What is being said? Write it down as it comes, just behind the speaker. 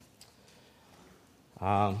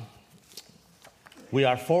Um, we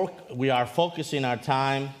are focusing our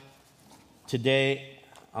time today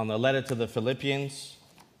on the letter to the Philippians.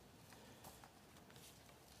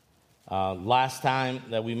 Last time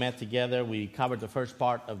that we met together, we covered the first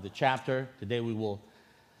part of the chapter. Today we will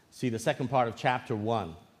see the second part of chapter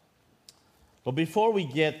 1. But before we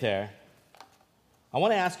get there, I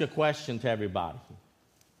want to ask a question to everybody.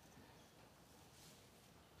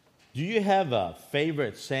 Do you have a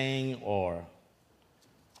favorite saying or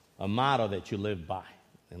a motto that you live by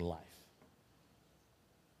in life?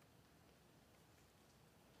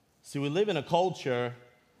 See, we live in a culture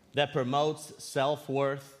that promotes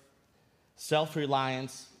self-worth,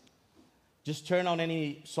 self-reliance. Just turn on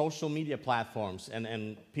any social media platforms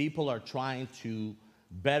and people are trying to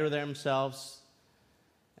better themselves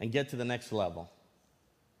and get to the next level.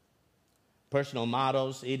 Personal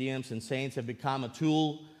mottos, idioms, and sayings have become a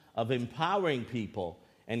tool of empowering people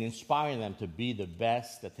and inspiring them to be the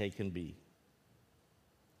best that they can be.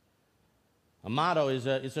 A motto is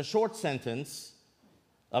a short sentence,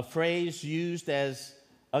 a phrase used as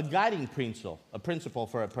a guiding principle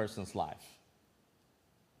for a person's life.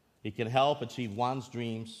 It can help achieve one's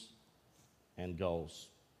dreams and goals.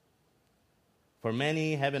 For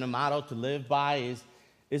many, having a motto to live by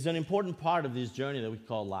is an important part of this journey that we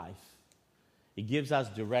call life. It gives us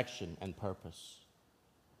direction and purpose.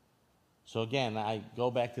 So again, I go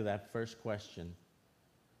back to that first question.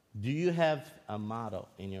 Do you have a motto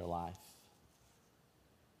in your life?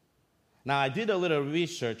 Now, I did a little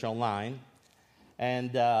research online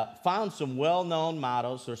and found some well-known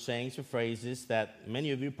mottos or sayings or phrases that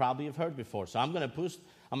many of you probably have heard before. So I'm going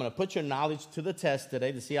to put your knowledge to the test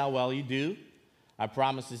today to see how well you do. I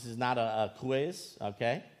promise this is not a quiz,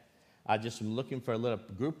 okay? I just am looking for a little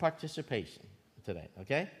group participation today,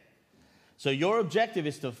 okay? So your objective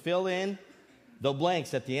is to fill in the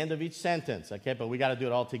blanks at the end of each sentence, okay? But we got to do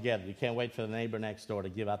it all together. You can't wait for the neighbor next door to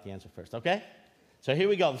give out the answer first, okay? So here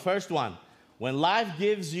we go. The first one. When life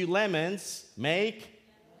gives you lemons, make...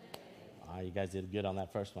 you guys did good on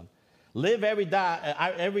that first one. Live every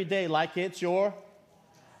day like it's your...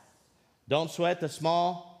 Don't sweat the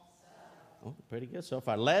small... Oh, pretty good so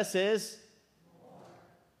far. Less is...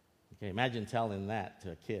 Okay, imagine telling that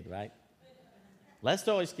to a kid, right? Less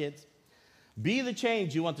toys, kids. Be the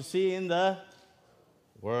change you want to see in the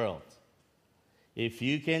world. If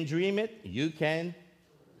you can dream it, you can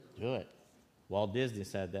do it. Walt Disney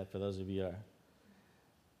said that, for those of you who are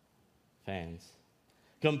fans.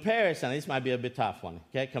 Comparison, this might be a bit tough one.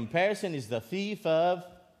 Okay, comparison is the thief of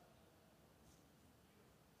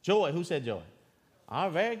joy. Who said joy?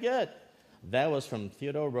 Very good. That was from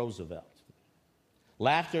Theodore Roosevelt.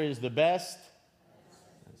 Laughter is the best.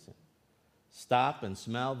 Stop and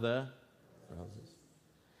smell the roses.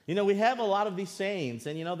 You know, we have a lot of these sayings,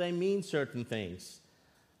 and, they mean certain things.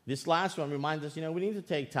 This last one reminds us, we need to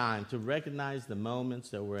take time to recognize the moments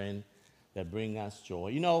that we're in that bring us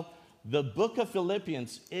joy. The book of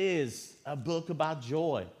Philippians is a book about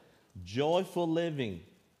joy, joyful living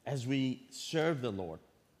as we serve the Lord.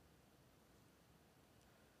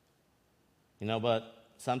 But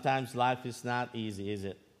sometimes life is not easy, is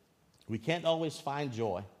it? We can't always find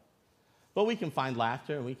joy. But we can find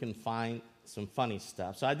laughter, and we can find some funny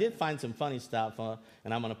stuff. So I did find some funny stuff,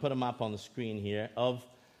 and I'm going to put them up on the screen here, of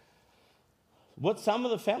what some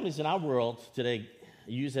of the families in our world today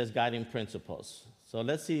use as guiding principles. So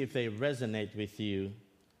let's see if they resonate with you,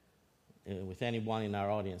 with anyone in our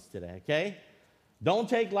audience today, okay? Don't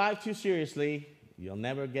take life too seriously. You'll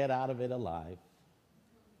never get out of it alive.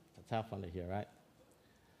 That's how fun to hear, right?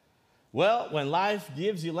 Well, when life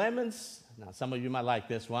gives you lemons... Now, some of you might like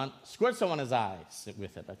this one. Squirt someone's eyes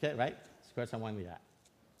with it, okay, right? Squirt someone in the eye.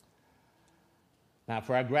 Now,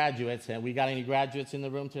 for our graduates, we got any graduates in the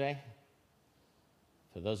room today?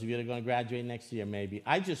 For those of you that are going to graduate next year, maybe.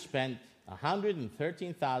 I just spent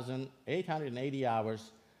 113,880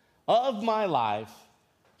 hours of my life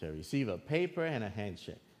to receive a paper and a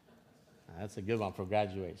handshake. Now, that's a good one for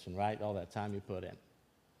graduation, right? All that time you put in.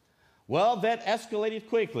 Well, that escalated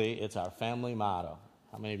quickly. It's our family motto.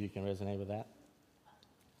 How many of you can resonate with that?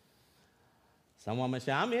 Someone may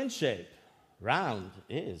say, I'm in shape. Round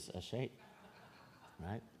is a shape,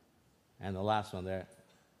 right? And the last one there.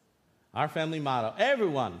 Our family motto,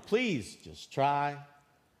 everyone, please just try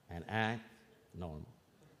and act normal.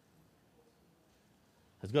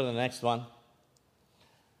 Let's go to the next one.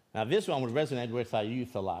 Now, this one would resonate with our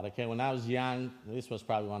youth a lot, okay? When I was young, this was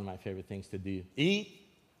probably one of my favorite things to do. Eat,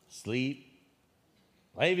 sleep,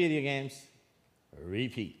 play video games,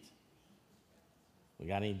 repeat. We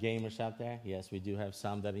got any gamers out there? Yes, we do have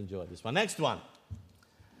some that enjoy this one. Next one.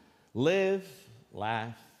 Live,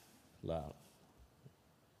 laugh, love.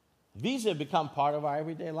 These have become part of our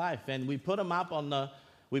everyday life, and we put them up on the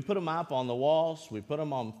walls. We put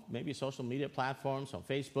them on maybe social media platforms, on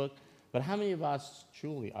Facebook. But how many of us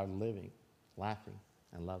truly are living, laughing,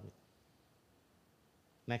 and loving?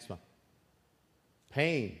 Next one.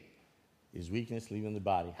 Pain is weakness leaving the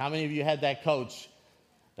body. How many of you had that coach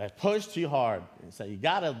that pushed you hard and said, you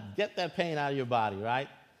got to get that pain out of your body, right?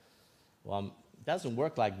 Well, it doesn't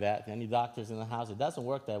work like that. Any doctors in the house, it doesn't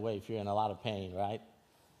work that way if you're in a lot of pain, right?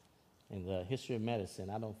 In the history of medicine,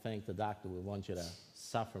 I don't think the doctor would want you to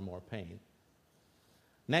suffer more pain.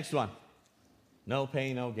 Next one. No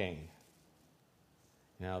pain, no gain.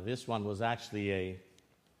 Now, this one was actually a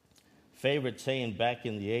favorite saying back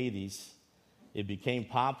in the 80s. It became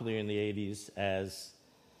popular in the 80s and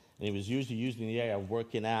it was usually used in the area of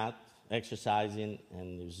working out, exercising,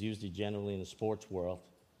 and it was usually generally in the sports world.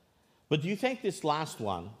 But do you think this last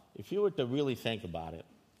one, if you were to really think about it,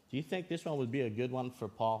 do you think this one would be a good one for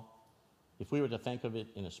Paul, if we were to think of it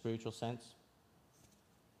in a spiritual sense?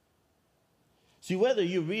 See, whether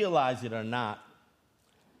you realize it or not,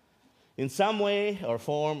 in some way or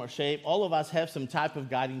form or shape, all of us have some type of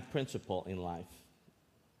guiding principle in life.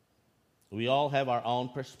 We all have our own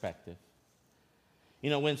perspective. You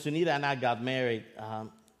know, when Sunita and I got married,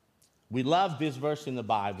 we loved this verse in the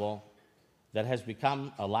Bible that has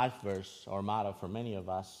become a life verse or motto for many of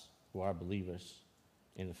us who are believers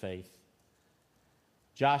in the faith.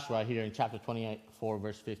 Joshua here in chapter 24,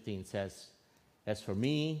 verse 15 says, "As for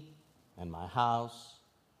me and my house,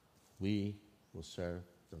 we will serve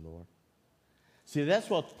the Lord." See, that's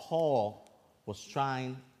what Paul was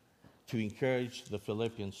trying to encourage the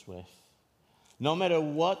Philippians with. No matter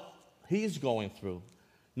what he's going through,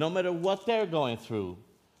 no matter what they're going through,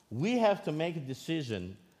 we have to make a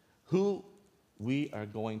decision who we are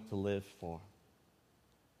going to live for.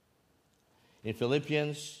 In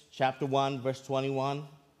Philippians chapter 1, verse 21,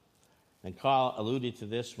 and Carl alluded to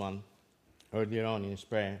this one earlier on in his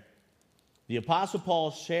prayer, the Apostle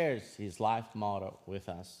Paul shares his life motto with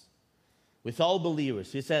us, with all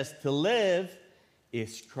believers. He says, to live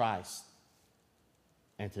is Christ,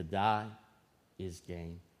 and to die is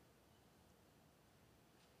gain.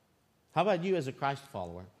 How about you as a Christ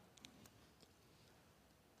follower?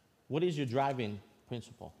 What is your driving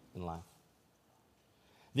principle in life?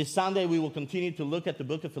 This Sunday, we will continue to look at the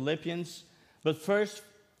book of Philippians. But first,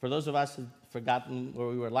 for those of us who've forgotten where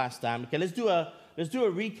we were last time, okay, let's do a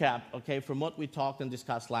recap, okay, from what we talked and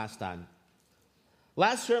discussed last time.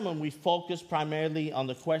 Last sermon, we focused primarily on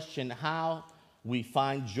the question how we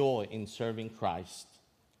find joy in serving Christ.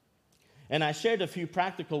 And I shared a few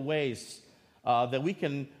practical ways that we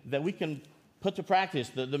can put to practice.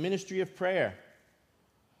 The ministry of prayer,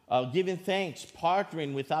 giving thanks,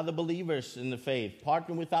 partnering with other believers in the faith,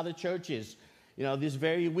 partnering with other churches. You know, this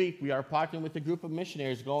very week we are partnering with a group of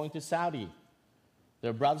missionaries going to Saudi.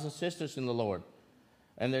 They're brothers and sisters in the Lord.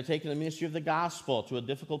 And they're taking the ministry of the gospel to a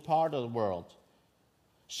difficult part of the world.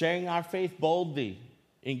 Sharing our faith boldly,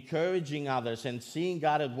 encouraging others, and seeing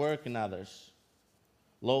God at work in others,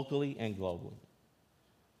 locally and globally.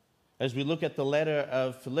 As we look at the letter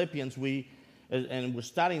of Philippians, and we're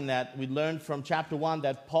studying that, we learned from chapter 1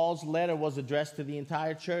 that Paul's letter was addressed to the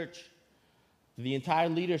entire church, to the entire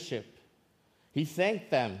leadership. He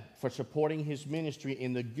thanked them for supporting his ministry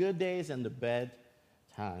in the good days and the bad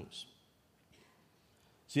times.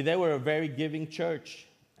 See, they were a very giving church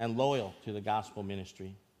and loyal to the gospel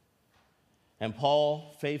ministry. And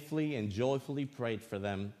Paul faithfully and joyfully prayed for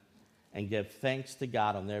them and gave thanks to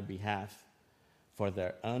God on their behalf for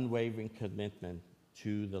their unwavering commitment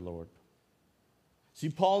to the Lord. See,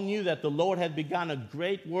 Paul knew that the Lord had begun a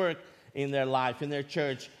great work in their life, in their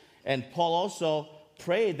church, and Paul also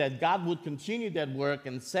prayed that God would continue that work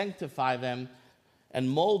and sanctify them and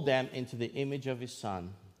mold them into the image of his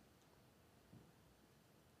Son.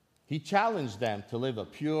 He challenged them to live a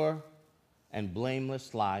pure and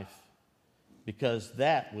blameless life because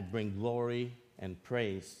that would bring glory and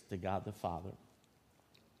praise to God the Father.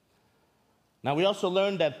 Now, we also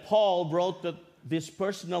learned that Paul wrote this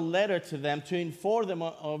personal letter to them to inform them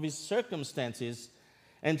of his circumstances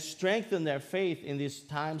and strengthen their faith in these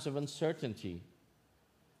times of uncertainty.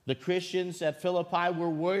 The Christians at Philippi were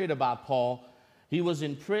worried about Paul. He was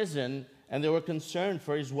in prison, and they were concerned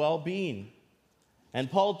for his well-being. And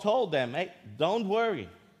Paul told them, hey, don't worry,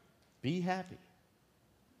 be happy.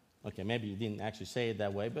 Okay, maybe he didn't actually say it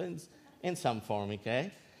that way, but in some form,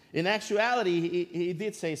 okay? In actuality, he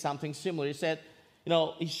did say something similar. He said,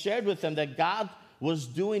 he shared with them that God was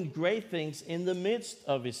doing great things in the midst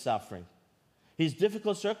of his suffering. His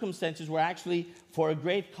difficult circumstances were actually for a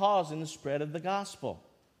great cause in the spread of the gospel.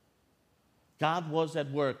 God was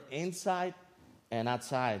at work inside and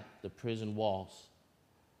outside the prison walls.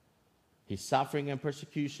 His suffering and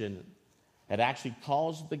persecution had actually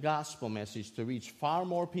caused the gospel message to reach far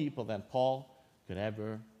more people than Paul could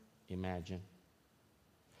ever imagine.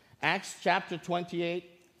 Acts chapter 28,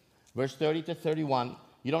 verse 30 to 31,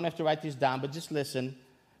 you don't have to write this down, but just listen,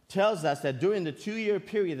 tells us that during the 2-year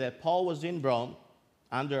period that Paul was in Rome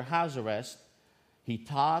under house arrest, he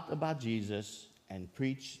taught about Jesus and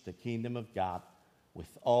preached the kingdom of God with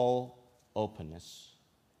all openness.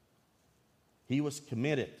 He was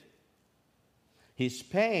committed. His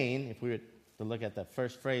pain, if we were to look at that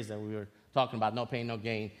first phrase that we were talking about, no pain, no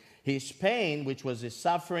gain, his pain, which was his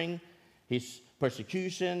suffering, his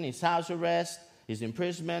persecution, his house arrest, his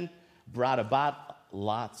imprisonment, brought about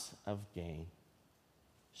lots of gain,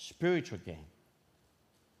 spiritual gain.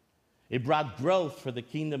 It brought growth for the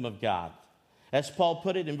kingdom of God. As Paul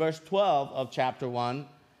put it in verse 12 of chapter 1,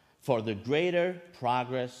 for the greater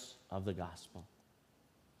progress of the gospel.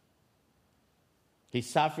 His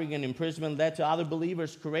suffering and imprisonment led to other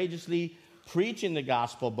believers courageously preaching the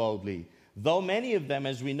gospel boldly. Though many of them,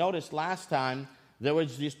 as we noticed last time, there were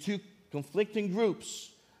these two conflicting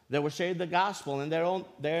groups that were sharing the gospel and their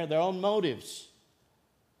own motives.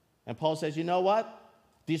 And Paul says, you know what?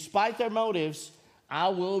 Despite their motives, I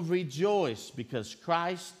will rejoice because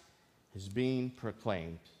Christ is being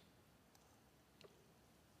proclaimed.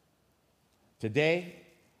 Today,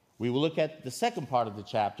 we will look at the second part of the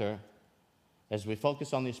chapter as we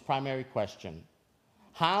focus on this primary question.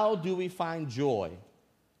 How do we find joy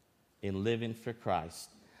in living for Christ?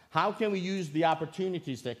 How can we use the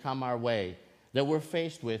opportunities that come our way, that we're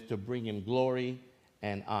faced with, to bring Him glory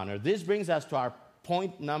and honor? This brings us to our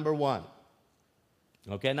point number 1.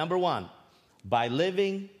 Okay, number 1, by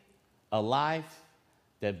living a life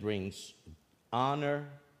that brings honor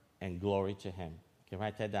and glory to Him. Okay,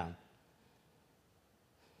 write that down.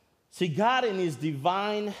 See, God in His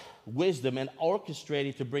divine wisdom and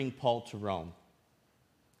orchestrated to bring Paul to Rome.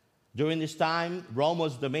 During this time, Rome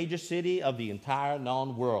was the major city of the entire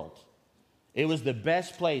known world. It was the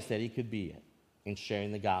best place that he could be in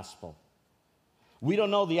sharing the gospel. We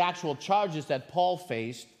don't know the actual charges that Paul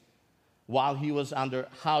faced while he was under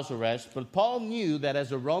house arrest, but Paul knew that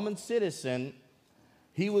as a Roman citizen,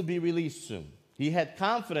 he would be released soon. He had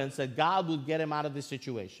confidence that God would get him out of this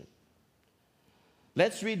situation.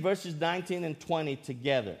 Let's read verses 19 and 20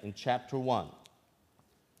 together in chapter 1.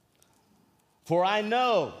 For I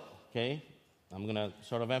know, okay, I'm going to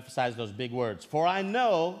sort of emphasize those big words. For I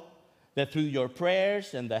know that through your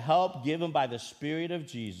prayers and the help given by the Spirit of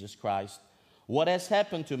Jesus Christ, what has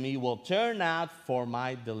happened to me will turn out for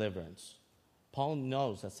my deliverance. Paul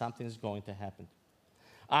knows that something is going to happen.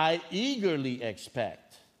 I eagerly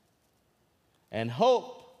expect and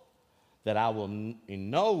hope that I will in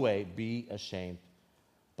no way be ashamed,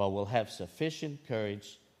 but will have sufficient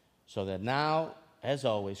courage so that now, as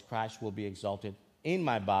always, Christ will be exalted in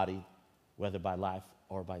my body, whether by life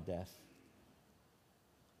or by death.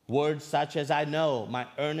 Words such as I know, my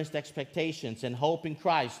earnest expectations, and hope in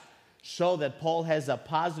Christ show that Paul has a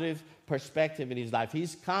positive perspective in his life.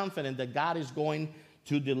 He's confident that God is going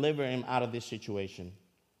to deliver him out of this situation.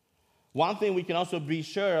 One thing we can also be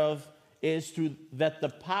sure of is that the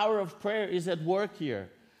power of prayer is at work here.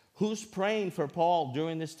 Who's praying for Paul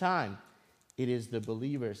during this time? It is the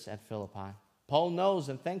believers at Philippi. Paul knows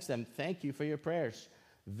and thanks them. Thank you for your prayers.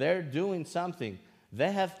 They're doing something.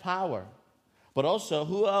 They have power. But also,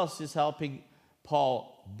 who else is helping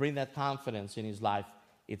Paul bring that confidence in his life?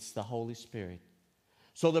 It's the Holy Spirit.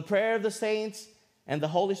 So the prayer of the saints and the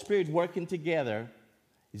Holy Spirit working together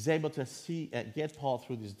is able to get Paul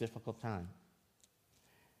through this difficult time.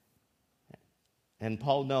 And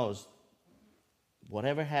Paul knows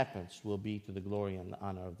whatever happens will be to the glory and the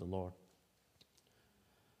honor of the Lord.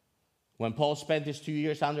 When Paul spent his 2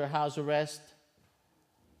 years under house arrest,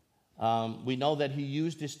 we know that he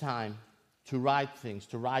used this time to write things,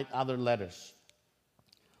 to write other letters.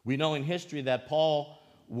 We know in history that Paul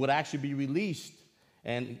would actually be released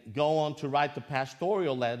and go on to write the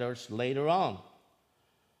pastoral letters later on.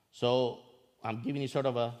 So I'm giving you sort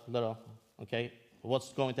of a little, okay,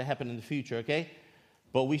 what's going to happen in the future, okay?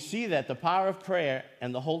 But we see that the power of prayer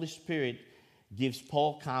and the Holy Spirit gives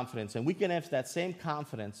Paul confidence. And we can have that same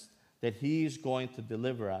confidence that he is going to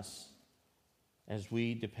deliver us as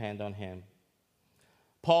we depend on him.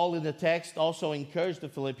 Paul in the text also encouraged the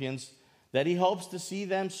Philippians that he hopes to see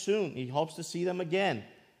them soon. He hopes to see them again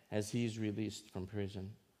as he is released from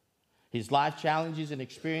prison. His life challenges and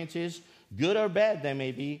experiences, good or bad they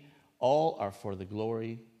may be, all are for the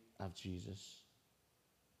glory of Jesus.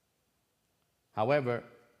 However,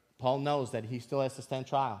 Paul knows that he still has to stand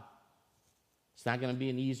trial. It's not going to be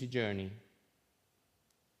an easy journey.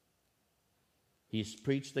 He's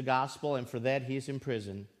preached the gospel, and for that he is in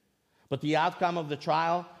prison. But the outcome of the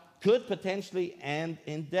trial could potentially end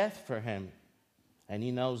in death for him. And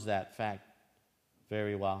he knows that fact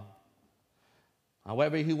very well.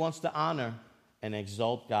 However, he wants to honor and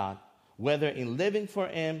exalt God, whether in living for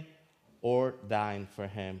him or dying for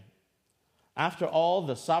him. After all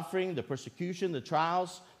the suffering, the persecution, the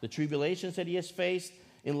trials, the tribulations that he has faced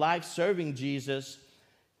in life serving Jesus,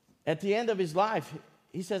 at the end of his life,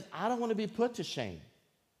 he says, I don't want to be put to shame.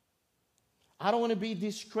 I don't want to be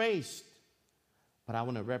disgraced, but I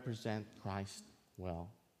want to represent Christ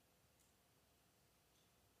well.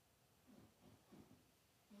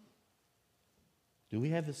 Do we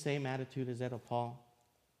have the same attitude as that of Paul?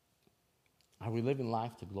 Are we living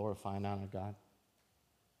life to glorify and honor God?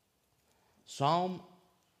 Psalm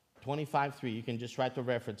 25:3, you can just write the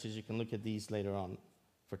references. You can look at these later on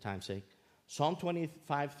for time's sake. Psalm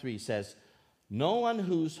 25:3 says, no one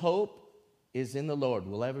whose hope is in the Lord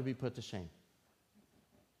will ever be put to shame.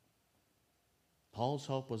 Paul's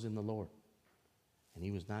hope was in the Lord, and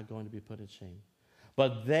he was not going to be put to shame.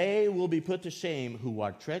 But they will be put to shame who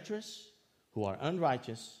are treacherous, who are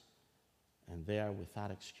unrighteous, and they are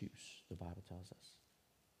without excuse, the Bible tells us.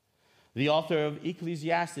 The author of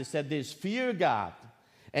Ecclesiastes said this, fear God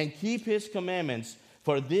and keep his commandments,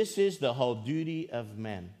 for this is the whole duty of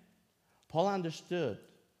men. Paul understood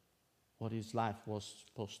what his life was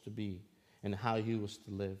supposed to be and how he was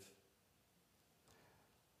to live.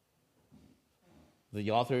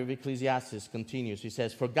 The author of Ecclesiastes continues. He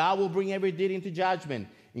says, for God will bring every deed into judgment,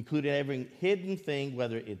 including every hidden thing,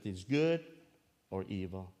 whether it is good or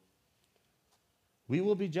evil. We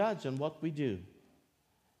will be judged on what we do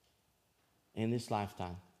in this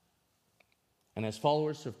lifetime. And as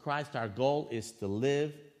followers of Christ, our goal is to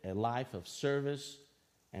live a life of service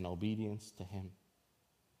and obedience to him.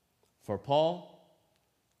 For Paul,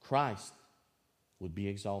 Christ would be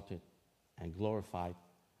exalted and glorified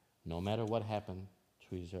no matter what happened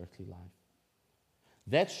to his earthly life.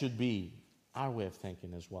 That should be our way of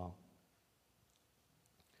thinking as well.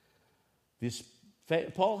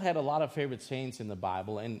 Paul had a lot of favorite sayings in the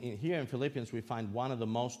Bible, and here in Philippians we find one of the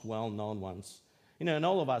most well-known ones. You know, and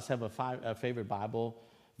all of us have a favorite Bible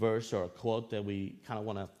verse or a quote that we kind of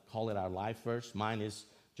want to call it our life verse. Mine is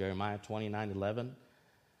Jeremiah 29:11.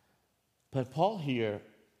 But Paul here,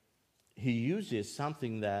 he uses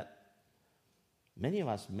something that many of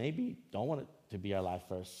us maybe don't want it to be our life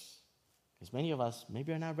verse, because many of us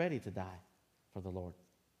maybe are not ready to die for the Lord.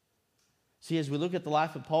 See, as we look at the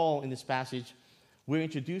life of Paul in this passage, we're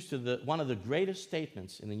introduced to one of the greatest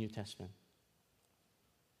statements in the New Testament.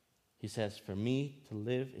 He says, for me to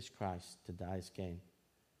live is Christ, to die is gain.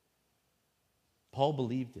 Paul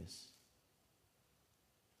believed this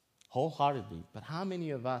wholeheartedly, but how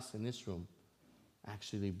many of us in this room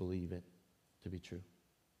actually believe it to be true?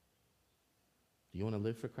 Do you want to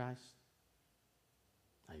live for Christ?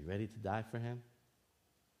 Are you ready to die for him?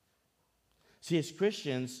 See, as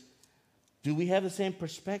Christians, do we have the same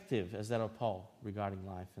perspective as that of Paul regarding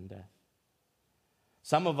life and death?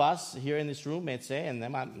 Some of us here in this room may say, and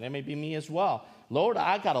there may be me as well, Lord,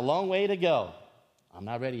 I got a long way to go. I'm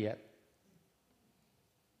not ready yet.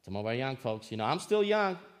 Some of our young folks, I'm still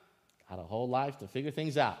young. Got a whole life to figure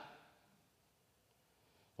things out.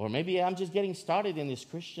 Or maybe I'm just getting started in this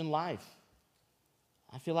Christian life.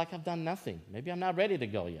 I feel like I've done nothing. Maybe I'm not ready to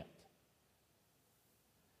go yet.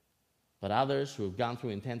 But others who have gone through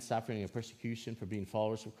intense suffering and persecution for being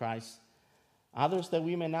followers of Christ, others that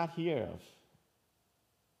we may not hear of,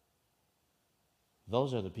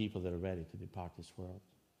 those are the people that are ready to depart this world,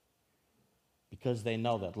 because they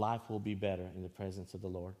know that life will be better in the presence of the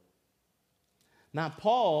Lord. Now,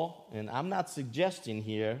 Paul, and I'm not suggesting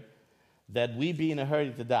here that we be in a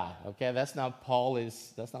hurry to die, okay? That's not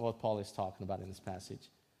what Paul is talking about in this passage.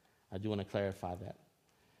 I do want to clarify that.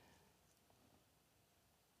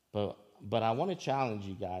 But I want to challenge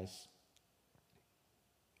you guys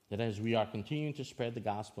that as we are continuing to spread the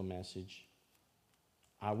gospel message,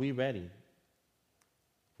 are we ready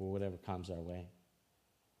for whatever comes our way?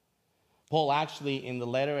 Paul actually, in the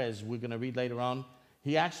letter, as we're going to read later on,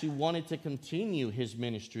 he actually wanted to continue his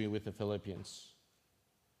ministry with the Philippians.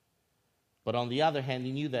 But on the other hand,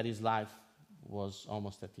 he knew that his life was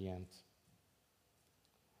almost at the end.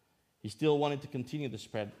 He still wanted to continue the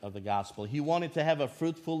spread of the gospel. He wanted to have a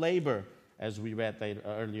fruitful labor, as we read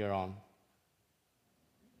earlier on.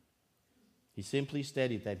 He simply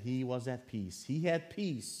stated that he was at peace. He had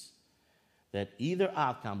peace that either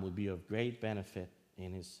outcome would be of great benefit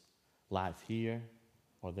in his life here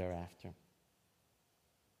or thereafter.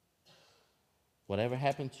 Whatever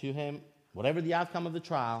happened to him, whatever the outcome of the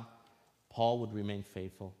trial, Paul would remain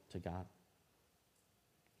faithful to God.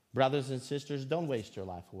 Brothers and sisters, don't waste your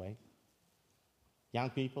life away. Young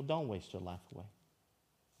people, don't waste your life away.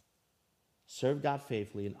 Serve God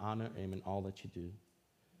faithfully and honor Him in all that you do.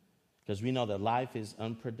 Because we know that life is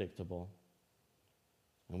unpredictable.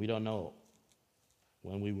 And we don't know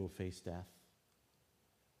when we will face death.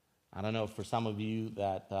 I don't know, for some of you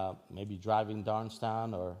that maybe driving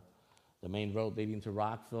Darnestown or the main road leading to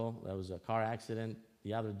Rockville, there was a car accident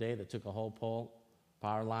the other day that took a whole pole,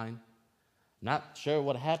 power line. Not sure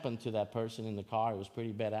what happened to that person in the car. It was a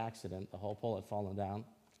pretty bad accident. The whole pole had fallen down.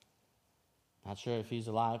 Not sure if he's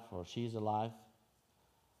alive or she's alive.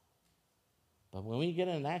 But when we get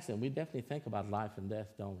in an accident, we definitely think about life and death,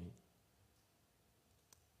 don't we?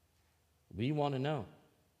 We want to know.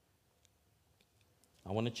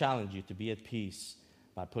 I want to challenge you to be at peace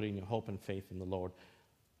by putting your hope and faith in the Lord.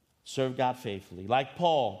 Serve God faithfully. Like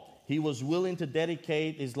Paul, he was willing to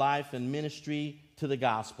dedicate his life and ministry to the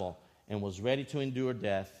gospel and was ready to endure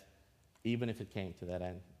death, even if it came to that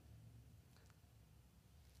end.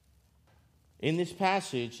 In this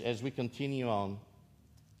passage, as we continue on,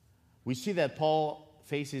 we see that Paul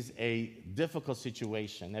faces a difficult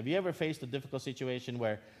situation. Have you ever faced a difficult situation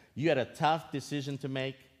where you had a tough decision to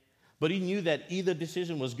make, but you knew that either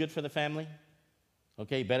decision was good for the family?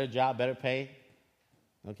 Okay, better job, better pay.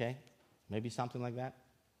 Okay, maybe something like that.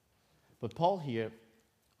 But Paul here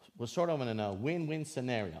was sort of in a win-win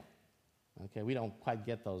scenario. Okay, we don't quite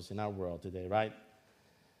get those in our world today, right?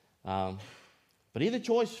 But either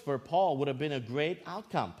choice for Paul would have been a great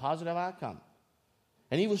outcome, positive outcome.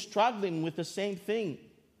 And he was struggling with the same thing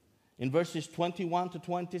in verses 21 to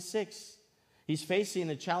 26. He's facing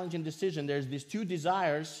a challenging decision. There's these two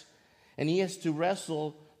desires, and he has to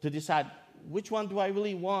wrestle to decide, which one do I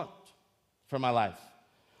really want for my life?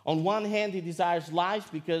 On one hand, he desires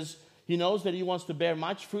life because he knows that he wants to bear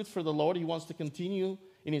much fruit for the Lord. He wants to continue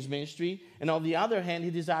in his ministry. And on the other hand, he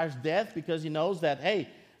desires death because he knows that, hey,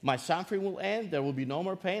 my suffering will end. There will be no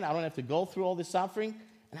more pain. I don't have to go through all this suffering,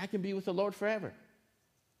 and I can be with the Lord forever.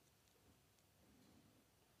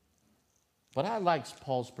 But I like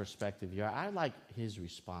Paul's perspective here. I like his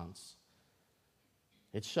response.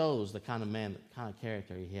 It shows the kind of man, the kind of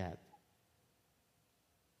character he had.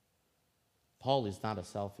 Paul is not a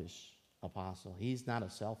selfish apostle. He's not a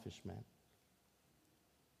selfish man.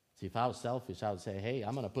 See, if I was selfish, I would say, hey,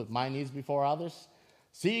 I'm going to put my needs before others.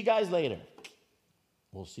 See you guys later.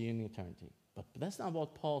 We'll see you in eternity. But that's not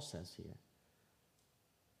what Paul says here.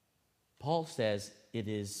 Paul says it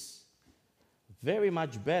is very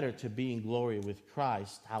much better to be in glory with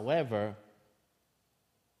Christ. However,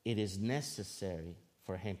 it is necessary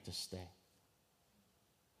for him to stay.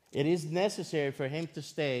 It is necessary for him to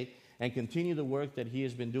stay and continue the work that he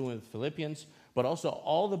has been doing with Philippians, but also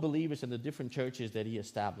all the believers in the different churches that he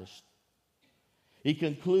established. He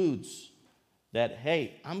concludes that,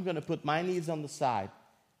 hey, I'm going to put my needs on the side,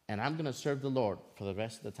 and I'm going to serve the Lord for the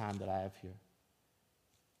rest of the time that I have here.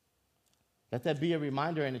 Let that be a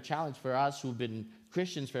reminder and a challenge for us who've been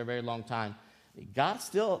Christians for a very long time. God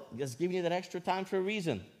still is giving you that extra time for a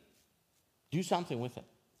reason. Do something with it.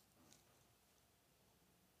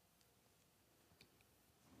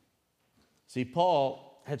 See,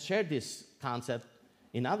 Paul had shared this concept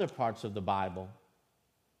in other parts of the Bible.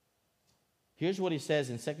 Here's what he says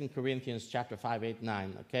in 2 Corinthians chapter 5, 8,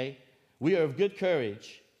 9, okay? We are of good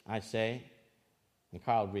courage, I say, and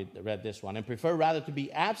Carl read this one, and prefer rather to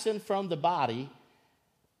be absent from the body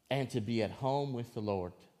and to be at home with the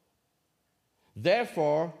Lord.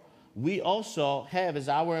 Therefore, we also have as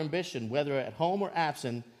our ambition, whether at home or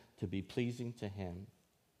absent, to be pleasing to him.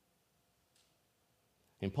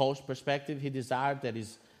 In Paul's perspective, he desired that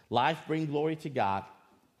his life bring glory to God.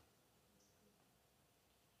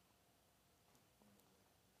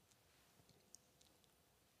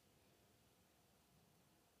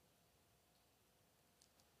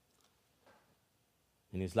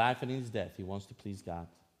 In his life and in his death, he wants to please God.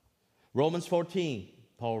 Romans 14,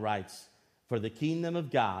 Paul writes, for the kingdom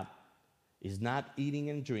of God is not eating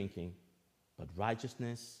and drinking, but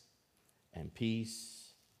righteousness and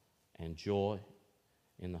peace and joy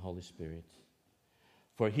in the Holy Spirit.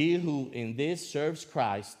 For he who in this serves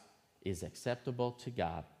Christ is acceptable to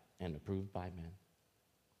God and approved by men.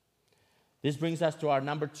 This brings us to our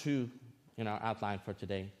number 2 in our outline for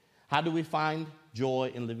today. How do we find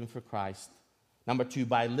joy in living for Christ? Number 2,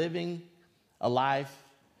 by living a life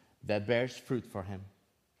that bears fruit for him.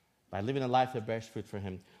 By living a life that bears fruit for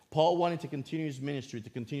him. Paul wanted to continue his ministry, to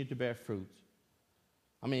continue to bear fruit.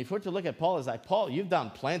 I mean, if we're to look at Paul, it's like, Paul, you've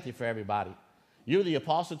done plenty for everybody. You're the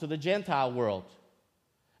apostle to the Gentile world.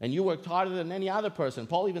 And you worked harder than any other person.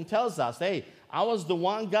 Paul even tells us, hey, I was the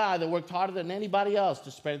one guy that worked harder than anybody else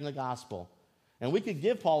to spread the gospel. And we could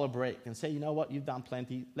give Paul a break and say, you know what, you've done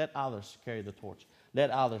plenty. Let others carry the torch. Let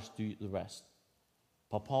others do the rest.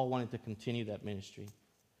 But Paul wanted to continue that ministry.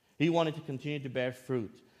 He wanted to continue to bear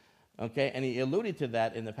fruit. Okay, and he alluded to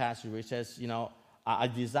that in the passage where he says, I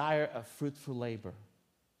desire a fruitful labor.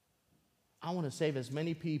 I want to save as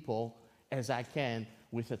many people as I can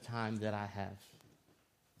with the time that I have.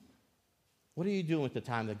 What are you doing with the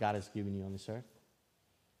time that God has given you on this earth?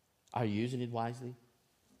 Are you using it wisely?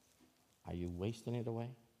 Are you wasting it away?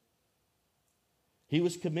 He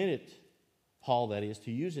was committed, Paul that is,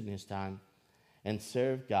 to use it in his time and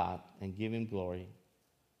serve God and give him glory.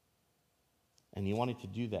 And he wanted to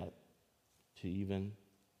do that to even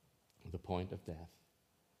the point of death.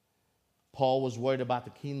 Paul was worried about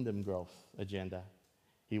the kingdom growth agenda.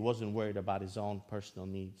 He wasn't worried about his own personal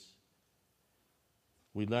needs.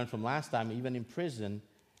 We learned from last time, even in prison,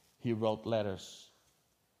 he wrote letters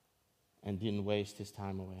and didn't waste his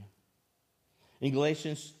time away. In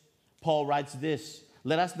Galatians, Paul writes this,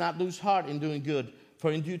 "Let us not lose heart in doing good,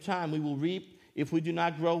 for in due time we will reap if we do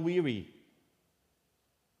not grow weary."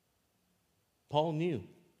 Paul knew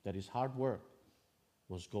that his hard work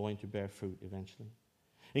was going to bear fruit eventually.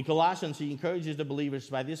 In Colossians, he encourages the believers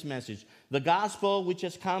by this message, the gospel which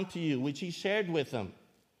has come to you, which he shared with them.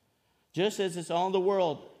 Just as it's on the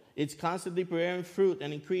world, it's constantly bearing fruit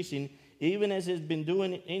and increasing, even as it's been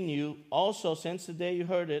doing in you, also since the day you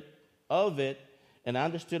heard of it, and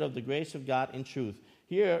understood of the grace of God in truth.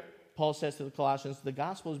 Here, Paul says to the Colossians, the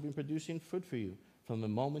gospel has been producing fruit for you from the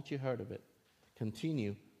moment you heard of it.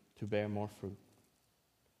 Continue to bear more fruit.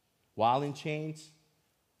 While in chains,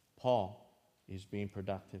 Paul is being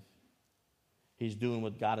productive. He's doing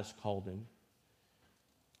what God has called him.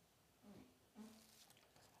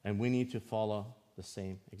 And we need to follow the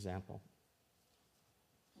same example.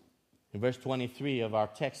 In verse 23 of our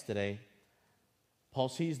text today, Paul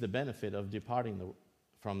sees the benefit of departing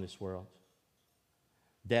from this world.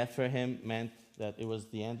 Death for him meant that it was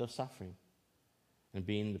the end of suffering and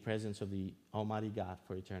being in the presence of the Almighty God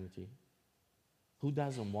for eternity. Who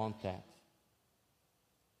doesn't want that?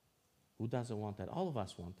 Who doesn't want that? All of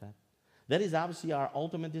us want that. That is obviously our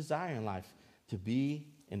ultimate desire in life, to be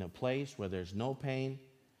in a place where there's no pain,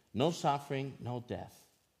 no suffering, no death.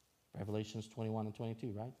 Revelations 21 and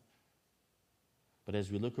 22, right? But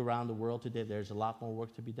as we look around the world today, there's a lot more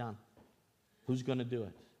work to be done. Who's going to do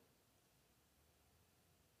it?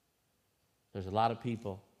 There's a lot of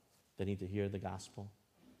people that need to hear the gospel.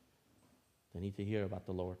 They need to hear about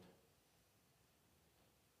the Lord.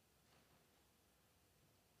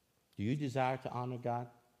 Do you desire to honor God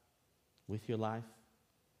with your life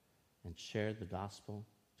and share the gospel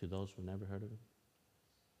to those who've never heard of Him?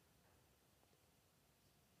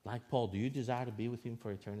 Like Paul, do you desire to be with Him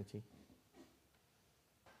for eternity?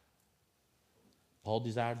 Paul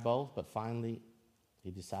desired both, but finally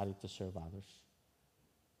he decided to serve others.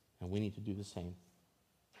 And we need to do the same.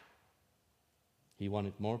 He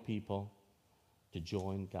wanted more people to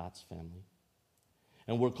join God's family.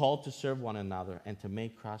 And we're called to serve one another and to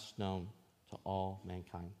make Christ known to all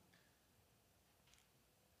mankind.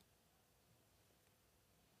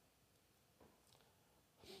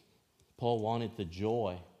 Paul wanted the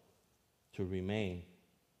joy to remain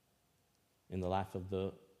in the life of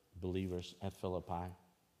the believers at Philippi.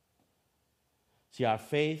 See, our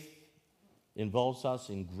faith involves us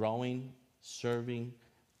in growing, serving,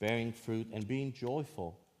 bearing fruit, and being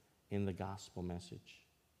joyful in the gospel message.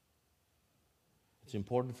 It's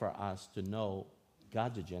important for us to know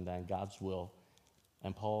God's agenda and God's will.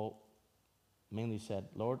 And Paul mainly said,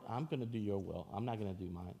 Lord, I'm going to do your will. I'm not going to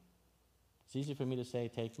do mine. It's easy for me to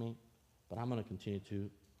say, take me, but I'm going to continue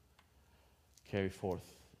to carry forth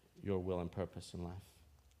your will and purpose in life.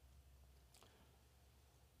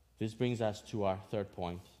 This brings us to our third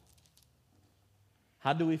point.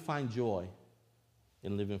 How do we find joy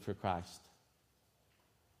in living for Christ?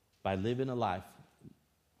 By living a life,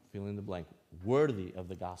 fill in the blank, worthy of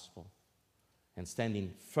the gospel and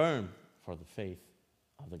standing firm for the faith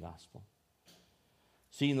of the gospel.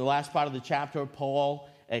 See, in the last part of the chapter, Paul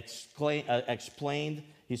explained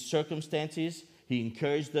his circumstances. He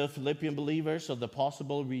encouraged the Philippian believers of the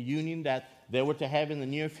possible reunion that they were to have in the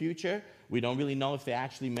near future. We don't really know if they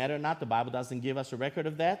actually met or not. The Bible doesn't give us a record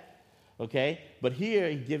of that. Okay? But here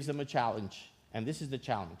he gives them a challenge. And this is the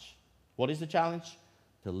challenge. What is the challenge?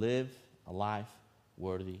 To live a life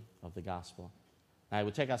worthy of the gospel. Now, it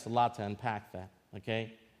would take us a lot to unpack that.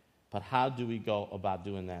 Okay? But how do we go about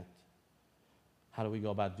doing that? How do we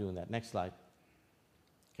go about doing that? Next slide.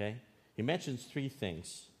 Okay? He mentions three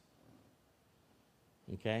things.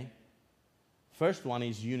 Okay? First one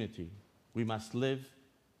is unity. We must live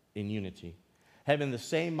in unity. Having the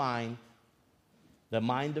same mind the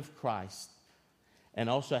mind of Christ, and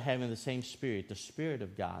also having the same Spirit, the Spirit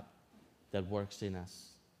of God, that works in us.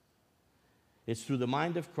 It's through the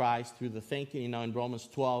mind of Christ, through the thinking. In Romans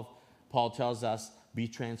 12, Paul tells us, be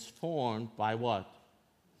transformed by what?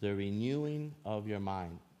 The renewing of your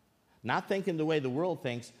mind. Not thinking the way the world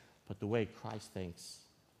thinks, but the way Christ thinks.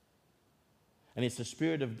 And it's the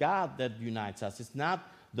Spirit of God that unites us. It's not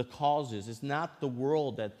the causes. It's not the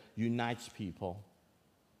world that unites people.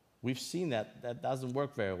 We've seen that. That doesn't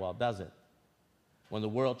work very well, does it? When the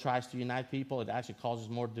world tries to unite people, it actually causes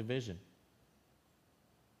more division.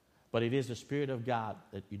 But it is the Spirit of God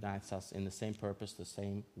that unites us in the same purpose, the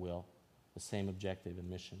same will, the same objective and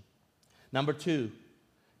mission. Number 2,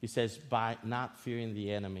 he says, by not fearing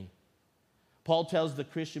the enemy. Paul tells the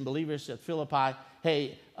Christian believers at Philippi,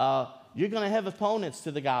 hey, you're going to have opponents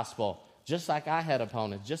to the gospel, just like I had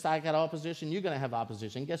opponents. Just like I had opposition, you're going to have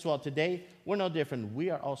opposition. Guess what? Today, we're no different.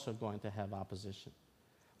 We are also going to have opposition.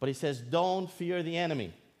 But he says, don't fear the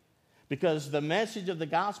enemy. Because the message of the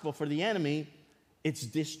gospel for the enemy, it's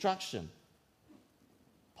destruction.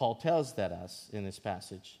 Paul tells that us in this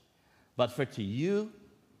passage. But for to you,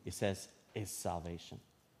 he says, is salvation.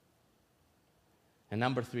 And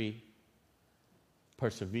number 3,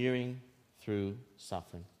 persevering through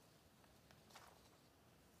suffering.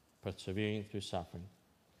 Persevering through suffering.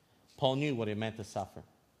 Paul knew what it meant to suffer.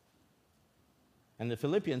 And the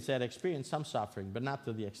Philippians had experienced some suffering, but not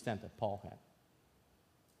to the extent that Paul had.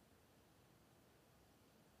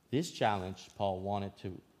 This challenge Paul wanted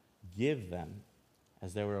to give them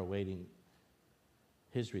as they were awaiting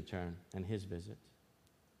his return and his visit.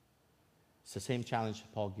 It's the same challenge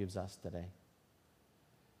Paul gives us today.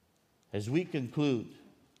 As we conclude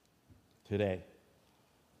today,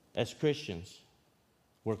 as Christians,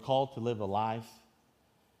 we're called to live a life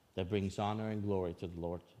that brings honor and glory to the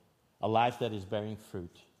Lord, a life that is bearing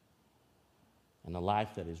fruit, and a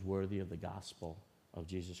life that is worthy of the gospel of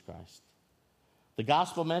Jesus Christ. The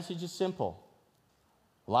gospel message is simple.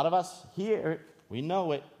 A lot of us hear it, we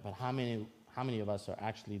know it, but how many of us are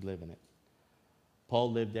actually living it?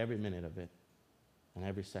 Paul lived every minute of it and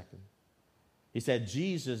every second. He said,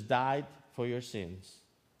 Jesus died for your sins.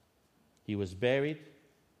 He was buried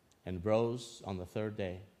and rose on the 3rd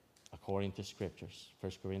day, according to Scriptures.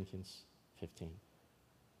 1 Corinthians 15,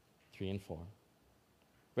 3 and 4.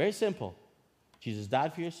 Very simple. Jesus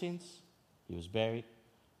died for your sins. He was buried,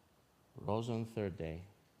 rose on the 3rd day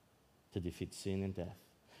to defeat sin and death.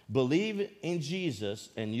 Believe in Jesus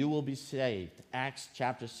and you will be saved. Acts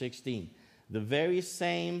chapter 16. The very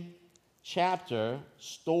same chapter,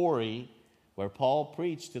 story, where Paul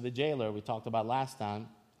preached to the jailer we talked about last time.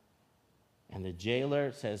 And the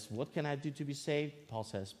jailer says, what can I do to be saved? Paul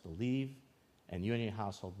says, believe and you and your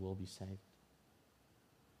household will be saved.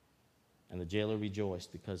 And the jailer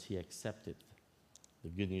rejoiced because he accepted the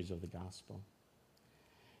good news of the gospel.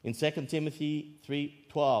 In 2 Timothy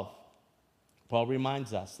 3:12, Paul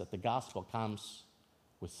reminds us that the gospel comes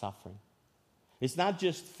with suffering. It's not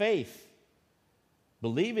just faith.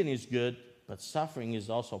 Believing is good, but suffering is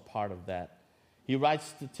also part of that. He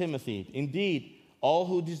writes to Timothy, indeed, all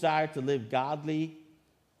who desire to live godly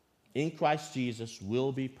in Christ Jesus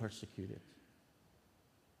will be persecuted.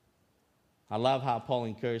 I love how Paul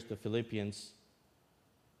encouraged the Philippians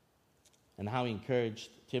and how he encouraged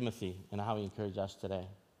Timothy and how he encouraged us today.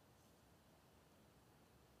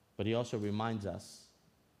 But he also reminds us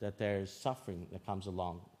that there is suffering that comes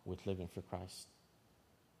along with living for Christ.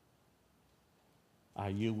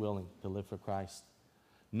 Are you willing to live for Christ,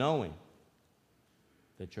 knowing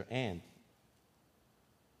that your end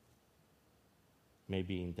may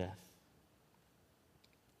be in death?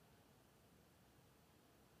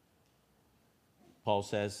 Paul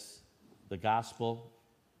says the gospel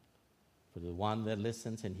for the one that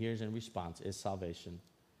listens and hears and responds is salvation,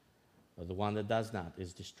 but the one that does not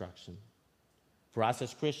is destruction. For us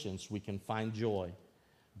as Christians, we can find joy,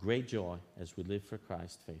 great joy, as we live for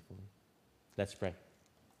Christ faithfully. Let's pray.